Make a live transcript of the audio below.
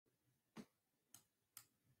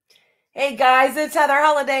Hey guys, it's Heather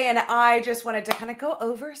Holiday, and I just wanted to kind of go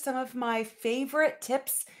over some of my favorite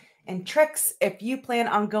tips and tricks if you plan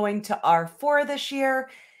on going to R4 this year.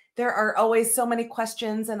 There are always so many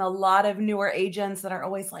questions, and a lot of newer agents that are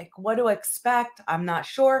always like, what to expect? I'm not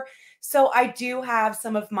sure. So, I do have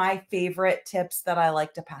some of my favorite tips that I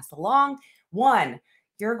like to pass along. One,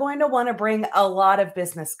 you're going to want to bring a lot of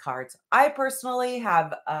business cards. I personally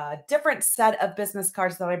have a different set of business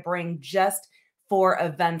cards that I bring just for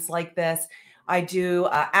events like this. I do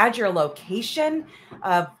add your location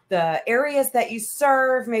of the areas that you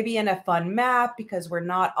serve, maybe in a fun map, because we're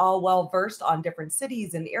not all well versed on different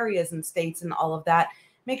cities and areas and states and all of that.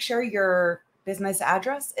 Make sure your business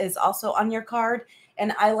address is also on your card.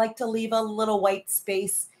 And I like to leave a little white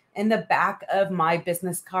space in the back of my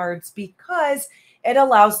business cards because it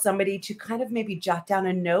allows somebody to kind of maybe jot down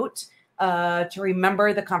a note to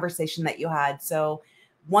remember the conversation that you had. So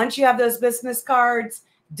once you have those business cards,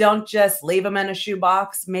 don't just leave them in a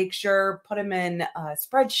shoebox. Make sure, put them in a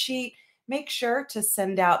spreadsheet. Make sure to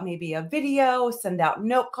send out maybe a video, send out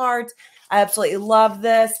note cards. I absolutely love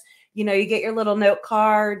this. You get your little note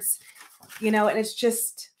cards, and it's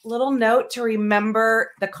just a little note to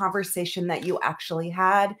remember the conversation that you actually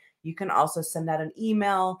had. You can also send out an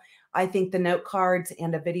email. I think the note cards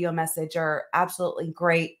and a video message are absolutely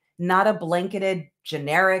great. Not a blanketed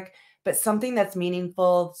generic, but something that's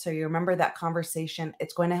meaningful. So you remember that conversation.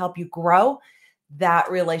 It's going to help you grow that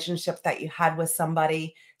relationship that you had with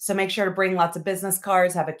somebody. So make sure to bring lots of business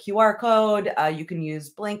cards, have a QR code. You can use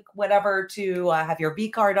Blink, whatever, to have your V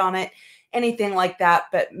card on it, anything like that.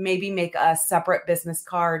 But maybe make a separate business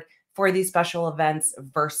card for these special events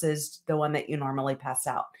versus the one that you normally pass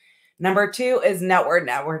out. Number two is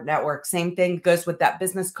network. Same thing goes with that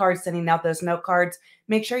business card, sending out those note cards.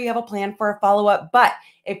 Make sure you have a plan for a follow up. But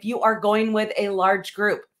if you are going with a large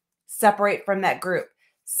group, separate from that group.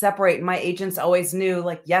 Separate. My agents always knew,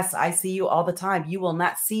 like, yes, I see you all the time. You will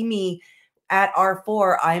not see me at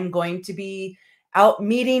R4. I'm going to be out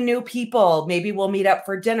meeting new people. Maybe we'll meet up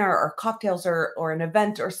for dinner or cocktails or an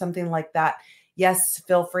event or something like that. Yes,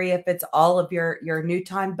 feel free if it's all of your new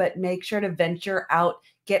time, but make sure to venture out,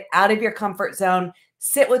 get out of your comfort zone,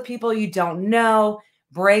 sit with people you don't know,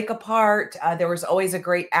 break apart. There was always a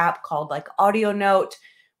great app called like Audio Note.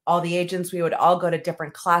 All the agents, we would all go to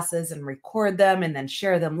different classes and record them and then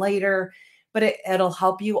share them later. But it'll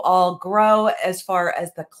help you all grow as far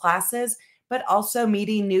as the classes, but also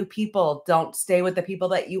meeting new people. Don't stay with the people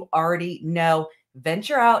that you already know.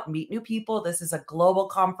 Venture out, meet new people. This is a global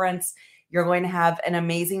conference. You're going to have an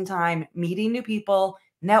amazing time meeting new people,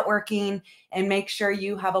 networking, and make sure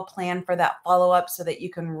you have a plan for that follow up so that you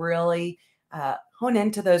can really hone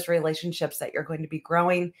into those relationships that you're going to be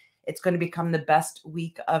growing. It's going to become the best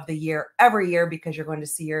week of the year every year because you're going to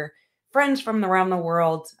see your friends from around the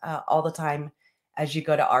world all the time as you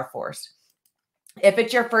go to R4s. If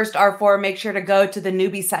it's your first R4, make sure to go to the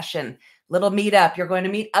newbie session, little meetup. You're going to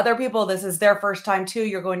meet other people. This is their first time too.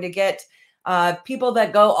 You're going to get people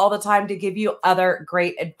that go all the time to give you other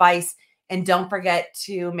great advice. And don't forget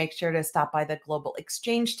to make sure to stop by the global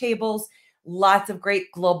exchange tables. Lots of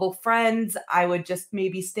great global friends. I would just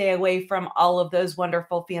maybe stay away from all of those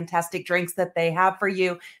wonderful, fantastic drinks that they have for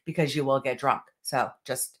you because you will get drunk. So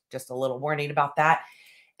just a little warning about that.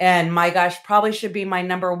 And my gosh, probably should be my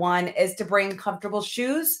number one is to bring comfortable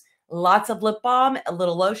shoes, lots of lip balm, a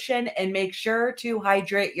little lotion, and make sure to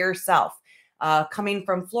hydrate yourself. Coming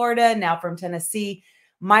from Florida, now from Tennessee,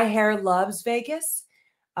 my hair loves Vegas.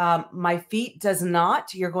 My feet does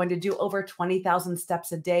not. You're going to do over 20,000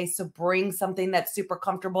 steps a day. So bring something that's super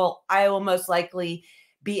comfortable. I will most likely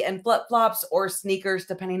be in flip-flops or sneakers,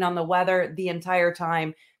 depending on the weather, the entire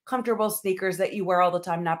time. Comfortable sneakers that you wear all the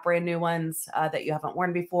time, not brand new ones that you haven't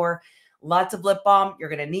worn before. Lots of lip balm. You're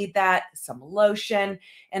going to need that. Some lotion.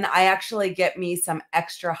 And I actually get me some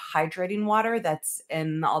extra hydrating water that's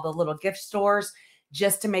in all the little gift stores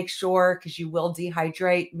just to make sure, because you will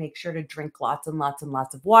dehydrate, make sure to drink lots and lots and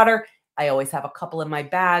lots of water. I always have a couple in my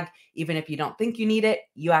bag. Even if you don't think you need it,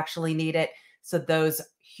 you actually need it. So those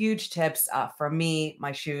huge tips from me,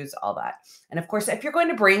 my shoes, all that. And of course, if you're going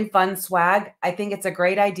to bring fun swag, I think it's a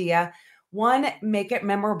great idea. One, make it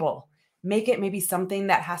memorable. Make it maybe something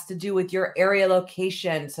that has to do with your area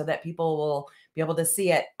location so that people will be able to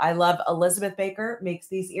see it. I love Elizabeth Baker makes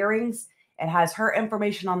these earrings. It has her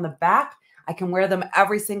information on the back. I can wear them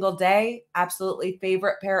every single day. Absolutely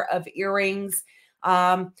favorite pair of earrings.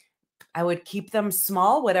 I would keep them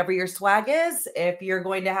small, whatever your swag is. If you're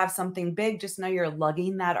going to have something big, just know you're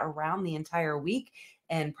lugging that around the entire week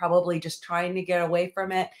and probably just trying to get away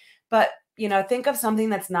from it. But, think of something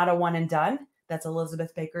that's not a one and done, That's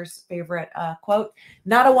Elizabeth Baker's favorite quote.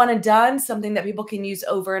 Not a one and done, something that people can use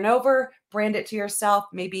over and over. Brand it to yourself.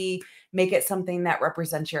 Maybe make it something that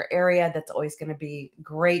represents your area. That's always going to be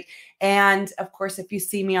great. And of course, if you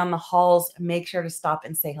see me on the halls, make sure to stop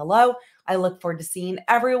and say hello. I look forward to seeing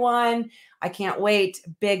everyone. I can't wait.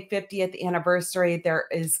 Big 50th anniversary. There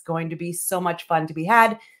is going to be so much fun to be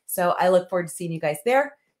had. So I look forward to seeing you guys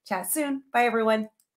there. Chat soon. Bye, everyone.